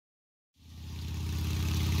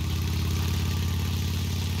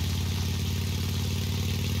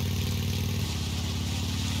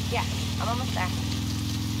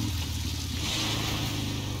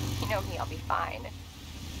fine.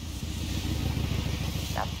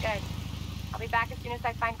 That's good. I'll be back as soon as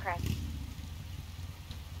I find Chris.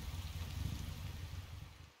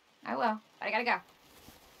 I will, but I gotta go.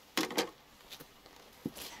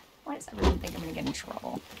 Why does everyone think I'm gonna get in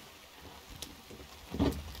trouble?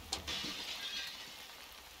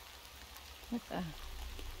 What the?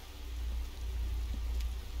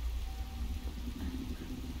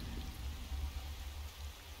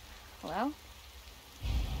 Hello?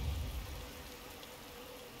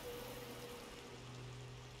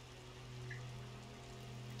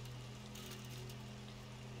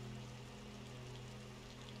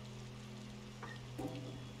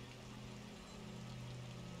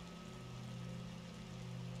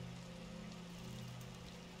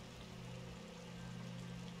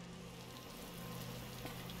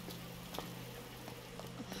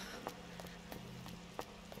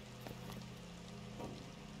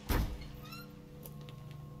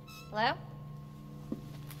 Hello?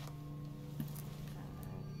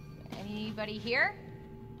 Anybody here?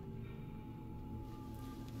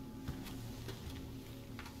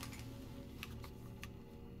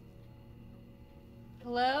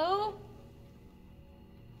 Hello?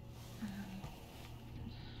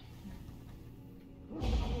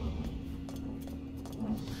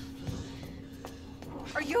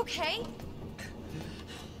 Are you okay?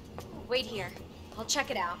 Wait here. I'll check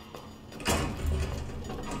it out.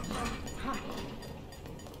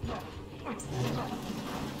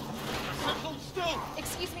 Hold still!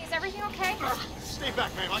 Excuse me, is everything okay? Stay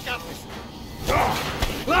back, ma'am. I got this.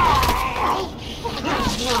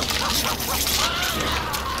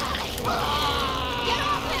 Get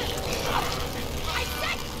off him! I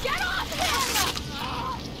said get off him!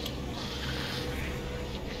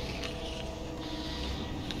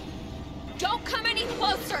 Don't come any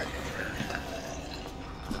closer!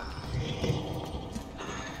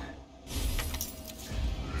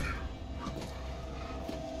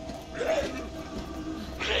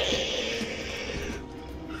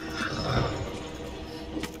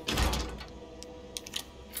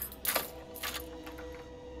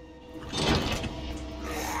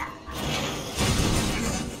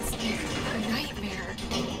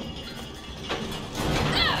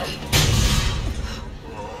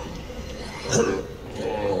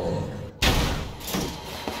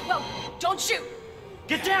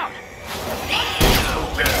 Get down!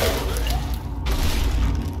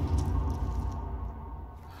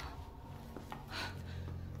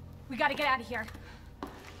 We gotta get out of here.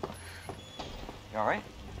 You alright?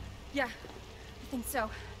 Yeah, I think so.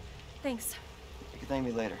 Thanks. You can thank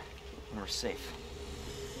me later, when we're safe.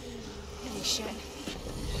 Holy shit.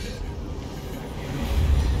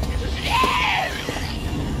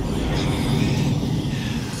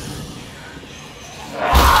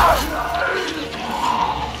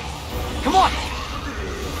 Come on!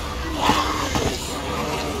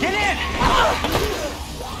 Get in!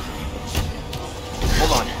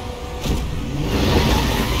 Hold on.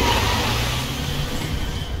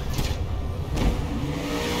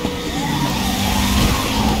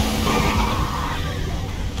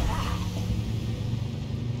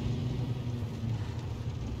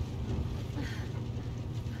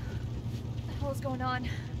 What the hell is going on?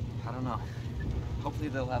 I don't know. Hopefully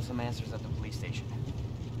they'll have some answers at the police station.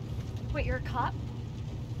 Wait, you're a cop?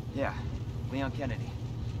 Yeah, Leon Kennedy.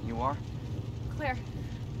 You are? Claire.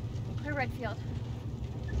 Claire Redfield.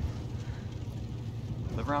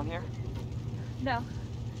 Live around here? No.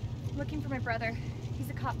 I'm looking for my brother. He's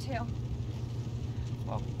a cop too.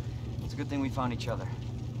 Well, it's a good thing we found each other.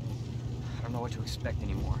 I don't know what to expect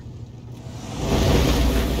anymore.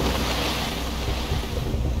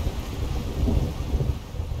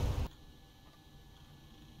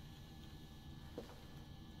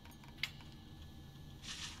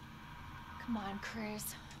 Come on,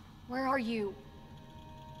 Chris. Where are you?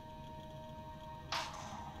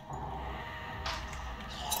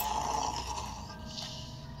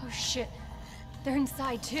 Oh shit. They're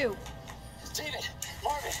inside too. David!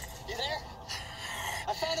 Marvin! You there?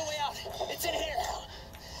 I found a way out! It's in here!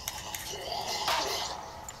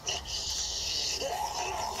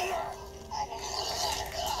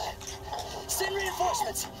 Send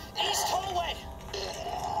reinforcements! East hallway!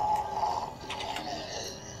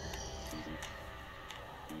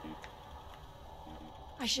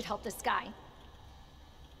 I should help this guy.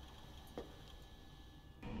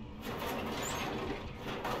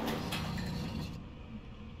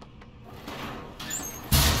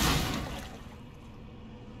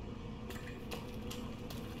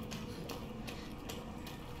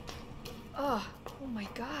 Oh my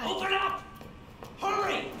god. Open up!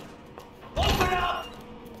 Hurry! Open up!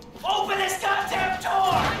 Open this goddamn door!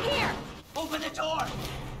 I'm here! Open the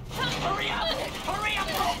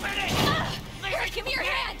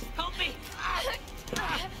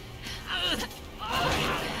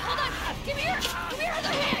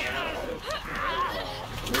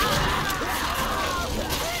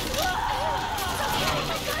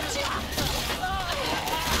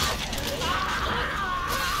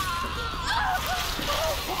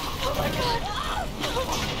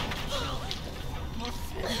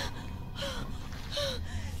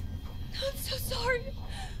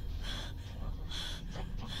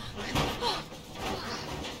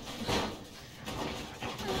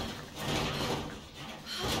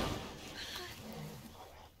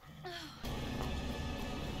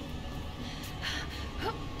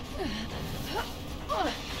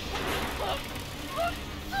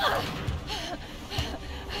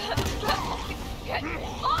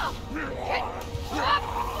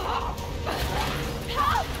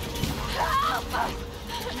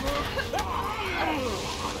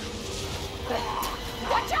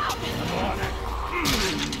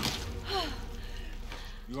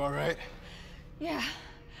You all right? Yeah.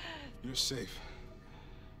 You're safe.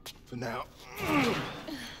 For now.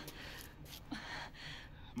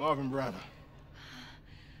 Marvin Branagh.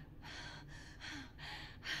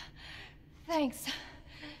 Thanks.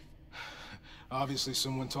 Obviously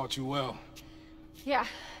someone taught you well. Yeah.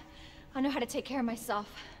 I know how to take care of myself.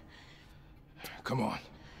 Come on.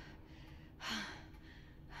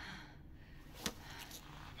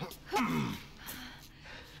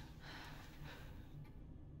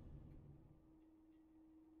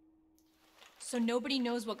 So nobody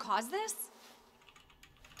knows what caused this?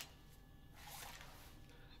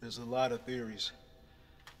 There's a lot of theories.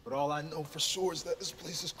 But all I know for sure is that this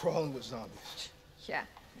place is crawling with zombies. Yeah,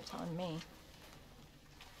 you're telling me.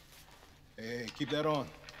 Hey, keep that on.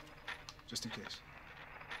 Just in case.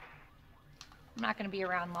 I'm not gonna be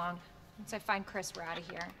around long. Once I find Chris, we're out of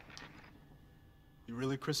here. You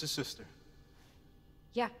really Chris's sister?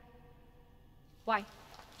 Yeah. Why?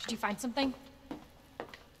 Did you find something?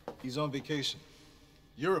 He's on vacation.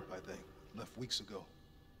 Europe, I think. Left weeks ago.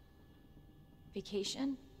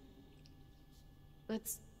 Vacation?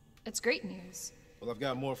 It's great news. Well, I've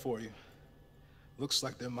got more for you. Looks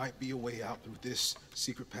like there might be a way out through this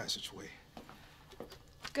secret passageway.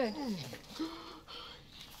 Good.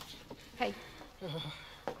 Hey.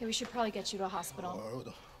 Hey, we should probably get you to a hospital.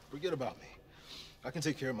 Oh, forget about me. I can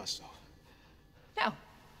take care of myself. No.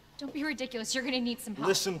 Don't be ridiculous. You're gonna need some help.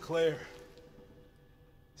 Listen, Claire.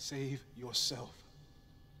 Save yourself.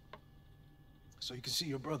 So you can see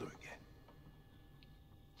your brother again.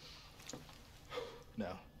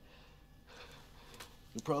 Now,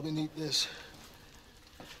 you'll probably need this.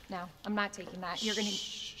 No, I'm not taking that. You're gonna...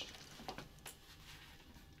 Shh.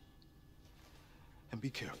 And be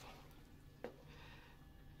careful.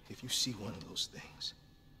 If you see one of those things,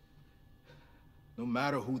 no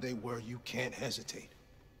matter who they were, you can't hesitate.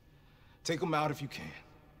 Take them out if you can.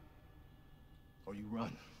 Or you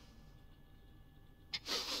run.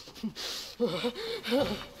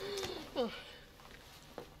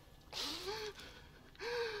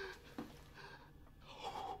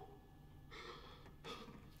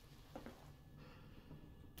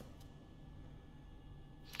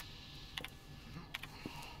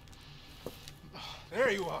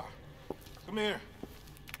 There you are. Come here.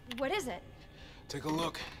 What is it? Take a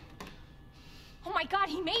look. Oh my God,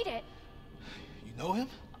 he made it! You know him?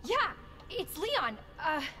 Yeah, it's Leon.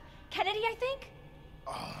 Kennedy, I think?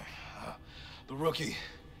 The rookie.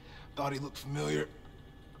 Thought he looked familiar.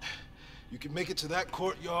 You can make it to that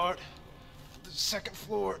courtyard. The second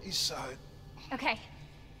floor, east side. Okay.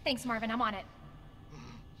 Thanks, Marvin. I'm on it.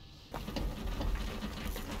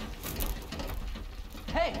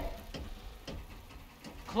 Hey!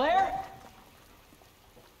 Claire?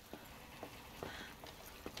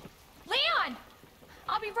 Leon!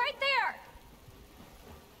 I'll be right there!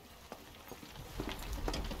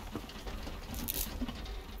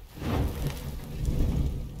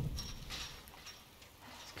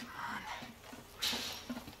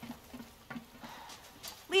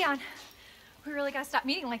 Leon, we really gotta stop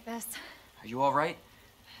meeting like this. Are you all right?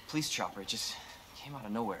 Police chopper, it just came out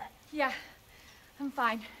of nowhere. Yeah, I'm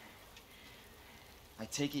fine. I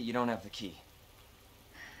take it you don't have the key.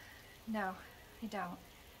 No, I don't.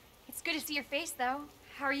 It's good to see your face, though.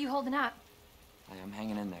 How are you holding up? I am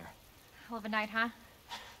hanging in there. Hell of a night, huh?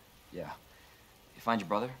 Yeah. You find your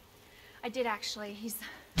brother? I did, actually. He's...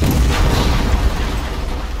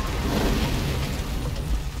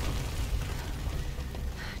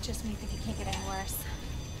 Just when you think it can't get any worse.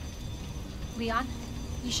 Leon,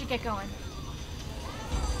 you should get going.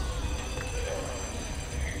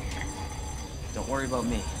 Don't worry about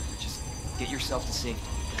me. Just get yourself to safety.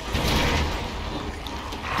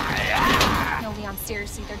 No, Leon,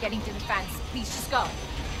 seriously, they're getting through the fence. Please, just go.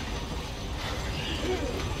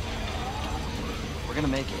 We're gonna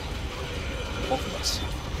make it. Both of us.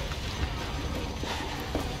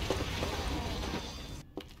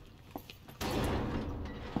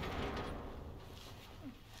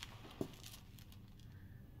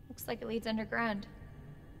 Looks like it leads underground.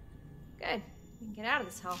 Good. We can get out of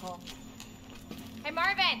this hellhole. Hey,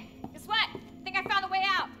 Marvin! Guess what? I think I found the way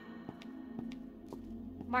out!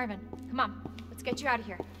 Marvin, come on. Let's get you out of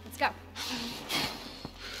here. Let's go.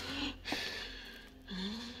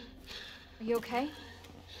 Are you okay?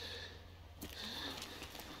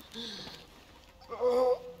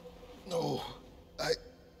 No.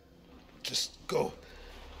 Just go.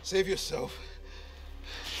 Save yourself.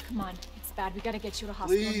 Come on. It's bad. We gotta get you to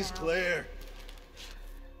hospital Please, now. Claire.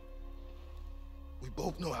 We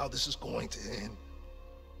both know how this is going to end.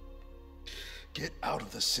 Get out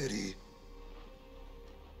of the city.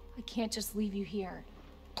 I can't just leave you here.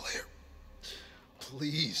 Claire,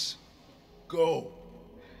 Please, go.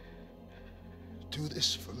 Do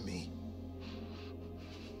this for me.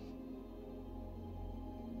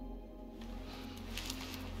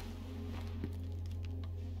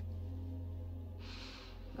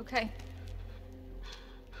 Okay.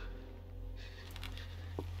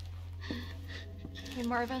 Hey,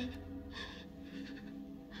 Marvin.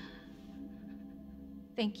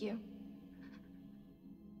 Thank you.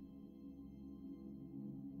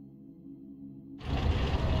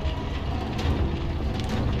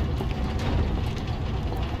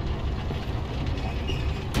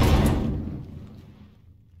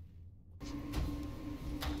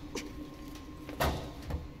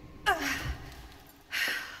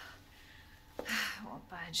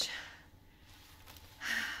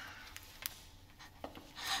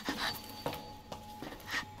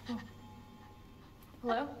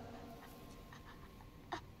 Hello?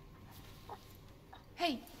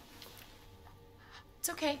 Hey. It's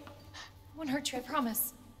okay. I won't hurt you, I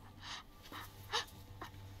promise.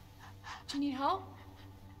 Do you need help?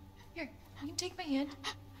 Here, you can take my hand.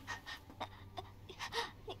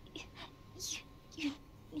 You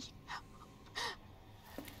need help.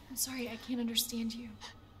 I'm sorry, I can't understand you.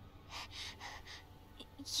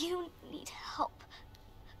 You need help.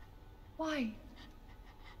 Why?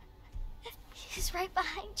 He's right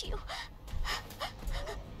behind you.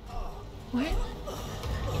 What?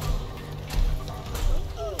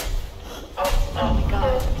 Oh my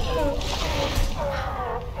God.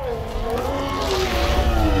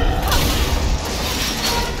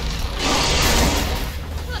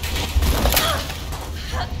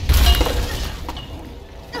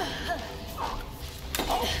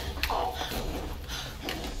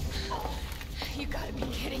 You gotta be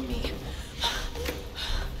kidding me.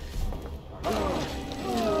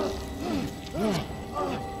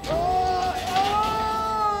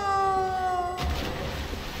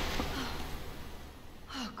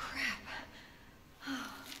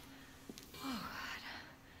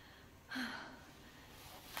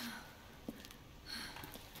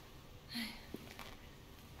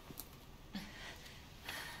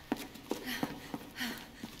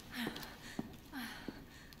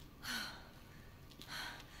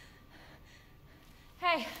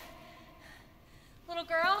 Hey, little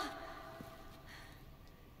girl.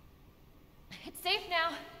 It's safe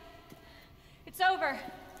now. It's over.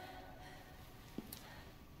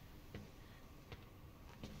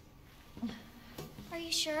 Are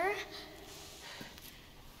you sure?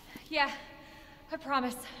 Yeah, I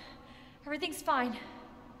promise. Everything's fine.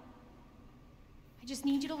 I just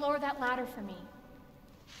need you to lower that ladder for me.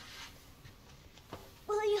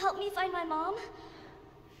 Will you help me find my mom?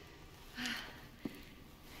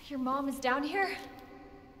 Your mom is down here?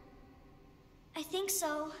 I think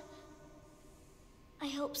so. I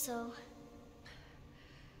hope so.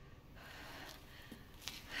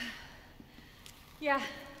 Yeah.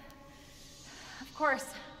 Of course.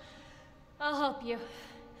 I'll help you.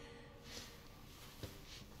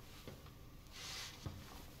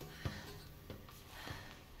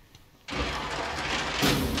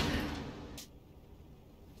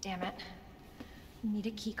 Damn it. I need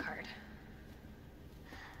a key card.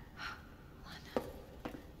 Hold on.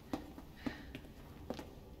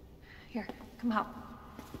 Here, come help.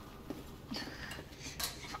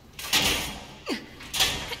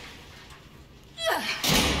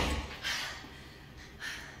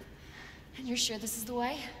 And you're sure this is the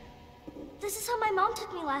way? This is how my mom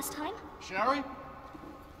took me last time. Sherry?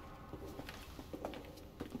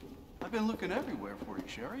 I've been looking everywhere for you,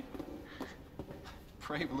 Sherry.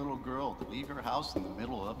 Brave little girl to leave her house in the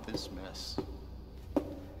middle of this mess.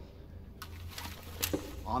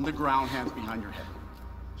 On the ground, hands behind your head.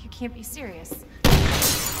 You can't be serious.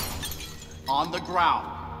 On the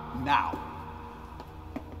ground, now.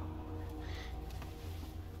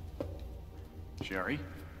 Sherry,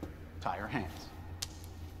 tie her hands.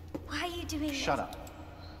 Why are you doing this? Shut up.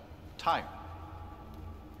 Tie her.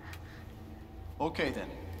 Okay then.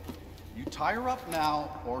 You tie her up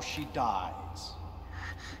now, or she dies.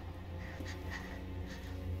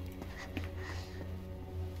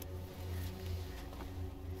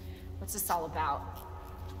 What's this all about?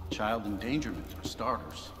 Child endangerment, for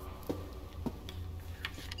starters.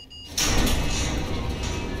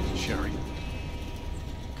 Sherry,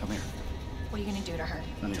 come here. What are you gonna do to her?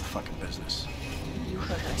 None of your fucking business. You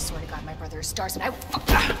hurt her, I swear to God, my brother is stars and I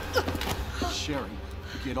will Sherry,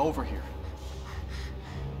 get over here.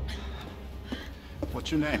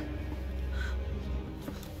 What's your name?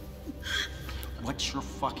 What's your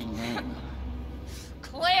fucking name?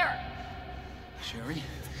 Claire! Sherry,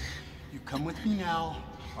 you come with me now,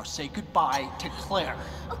 or say goodbye to Claire.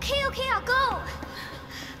 Okay, I'll go.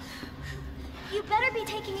 You better be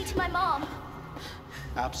taking me to my mom.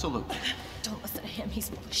 Absolutely. Don't listen to him, he's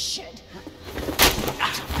full of shit.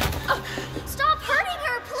 Stop hurting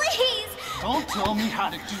her, please! Don't tell me how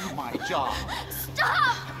to do my job.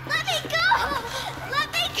 Stop! Let me go!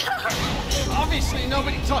 Let me go! Obviously,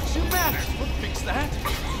 nobody taught you manners. We'll fix that.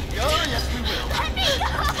 Oh, yes, we will. Let me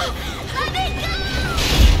go! Let me go!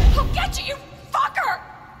 I'll get you, you fucker!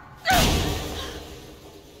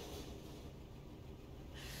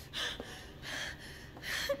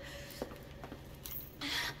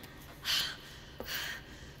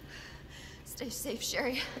 Stay safe,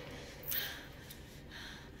 Sherry.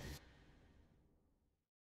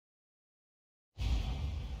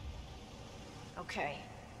 Okay.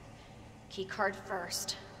 Key card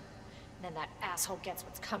first. Then that asshole gets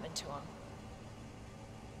what's coming to him.